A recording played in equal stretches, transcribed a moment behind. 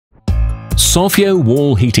Soffio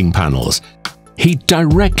wall heating panels. Heat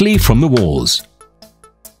directly from the walls.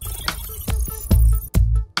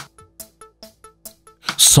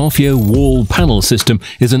 Soffio wall panel system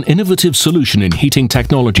is an innovative solution in heating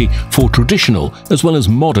technology for traditional as well as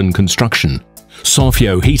modern construction.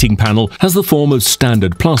 Soffio heating panel has the form of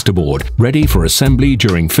standard plasterboard, ready for assembly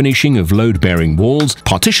during finishing of load-bearing walls,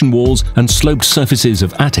 partition walls and sloped surfaces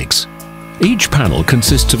of attics. Each panel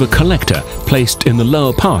consists of a collector placed in the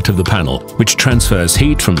lower part of the panel, which transfers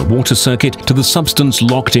heat from the water circuit to the substance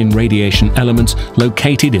locked-in radiation elements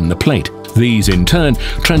located in the plate. These, in turn,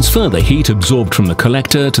 transfer the heat absorbed from the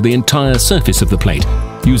collector to the entire surface of the plate,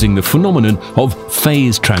 using the phenomenon of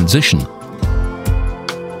phase transition.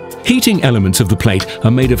 Heating elements of the plate are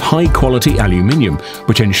made of high-quality aluminium,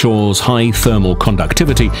 which ensures high thermal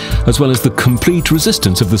conductivity, as well as the complete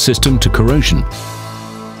resistance of the system to corrosion.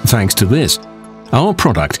 Thanks to this, our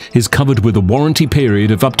product is covered with a warranty period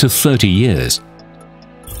of up to 30 years.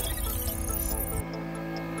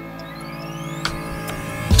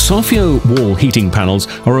 Soffio wall heating panels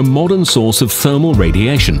are a modern source of thermal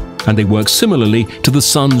radiation, and they work similarly to the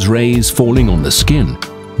sun's rays falling on the skin.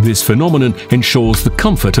 This phenomenon ensures the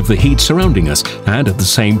comfort of the heat surrounding us and at the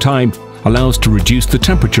same time allows to reduce the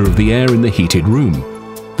temperature of the air in the heated room.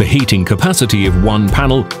 The heating capacity of one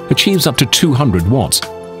panel achieves up to 200 watts,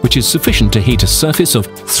 which is sufficient to heat a surface of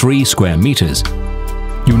 3 square meters.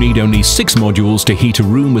 You need only 6 modules to heat a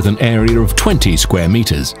room with an area of 20 square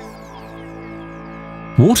meters.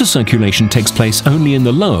 Water circulation takes place only in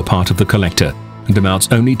the lower part of the collector and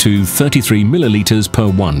amounts only to 33 milliliters per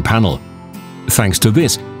one panel. Thanks to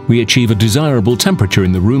this, we achieve a desirable temperature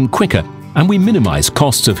in the room quicker and we minimize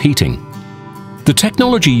costs of heating. The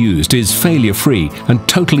technology used is failure-free and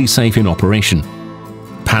totally safe in operation.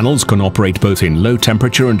 Panels can operate both in low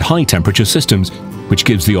temperature and high temperature systems, which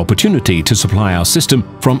gives the opportunity to supply our system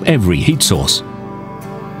from every heat source.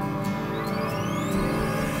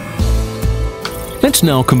 Let's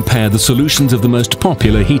now compare the solutions of the most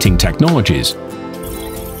popular heating technologies.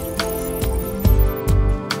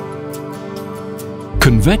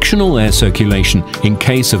 Convectional air circulation in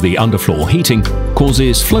case of the underfloor heating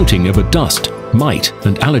causes floating of a dust, mite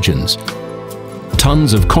and allergens.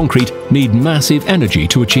 Tons of concrete need massive energy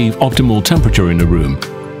to achieve optimal temperature in a room,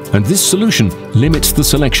 and this solution limits the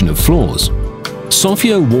selection of floors.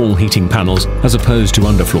 Soffio wall heating panels, as opposed to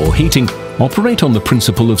underfloor heating, operate on the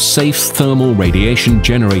principle of safe thermal radiation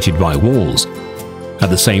generated by walls.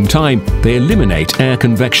 At the same time, they eliminate air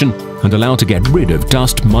convection and allow to get rid of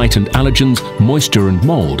dust, mite and allergens, moisture and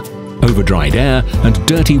mold, overdried air and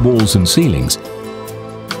dirty walls and ceilings.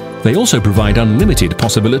 They also provide unlimited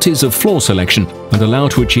possibilities of floor selection and allow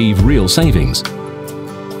to achieve real savings.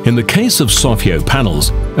 In the case of Soffio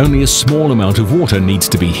panels, only a small amount of water needs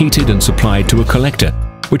to be heated and supplied to a collector,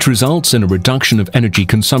 which results in a reduction of energy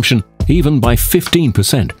consumption even by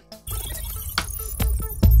 15%.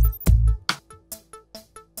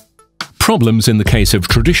 Problems in the case of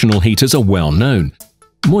traditional heaters are well known.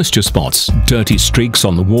 Moisture spots, dirty streaks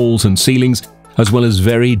on the walls and ceilings, as well as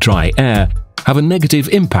very dry air, have a negative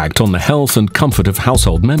impact on the health and comfort of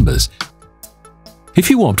household members. If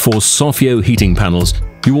you opt for Soffio heating panels,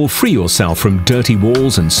 you will free yourself from dirty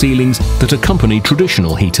walls and ceilings that accompany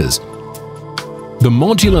traditional heaters. The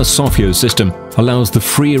modular Soffio system allows the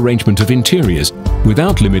free arrangement of interiors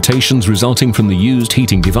without limitations resulting from the used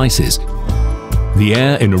heating devices. The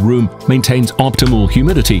air in a room maintains optimal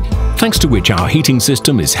humidity, thanks to which our heating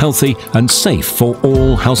system is healthy and safe for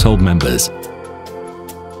all household members.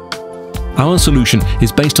 Our solution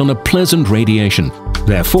is based on a pleasant radiation.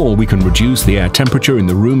 Therefore, we can reduce the air temperature in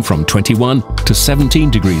the room from 21 to 17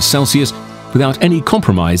 degrees Celsius without any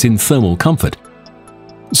compromise in thermal comfort.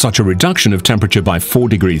 Such a reduction of temperature by 4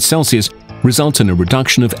 degrees Celsius results in a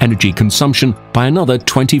reduction of energy consumption by another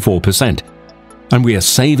 24%. And we are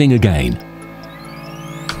saving again.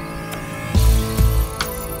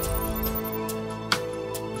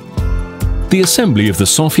 The assembly of the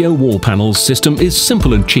Soffio wall panels system is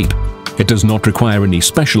simple and cheap. It does not require any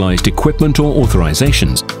specialized equipment or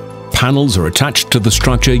authorizations. Panels are attached to the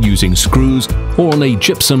structure using screws or on a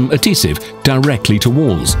gypsum adhesive directly to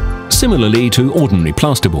walls, similarly to ordinary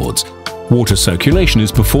plasterboards. Water circulation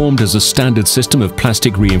is performed as a standard system of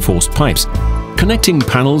plastic reinforced pipes, connecting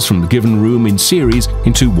panels from the given room in series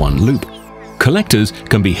into one loop. Collectors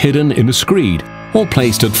can be hidden in a screed or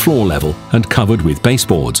placed at floor level and covered with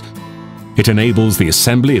baseboards. It enables the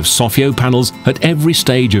assembly of Soffio panels at every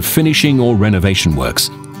stage of finishing or renovation works.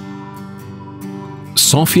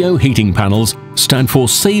 Soffio heating panels stand for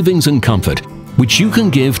savings and comfort, which you can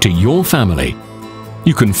give to your family.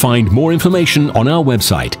 You can find more information on our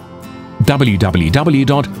website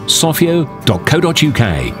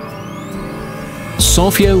www.soffio.co.uk.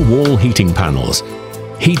 Soffio wall heating panels.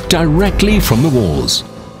 Heat directly from the walls.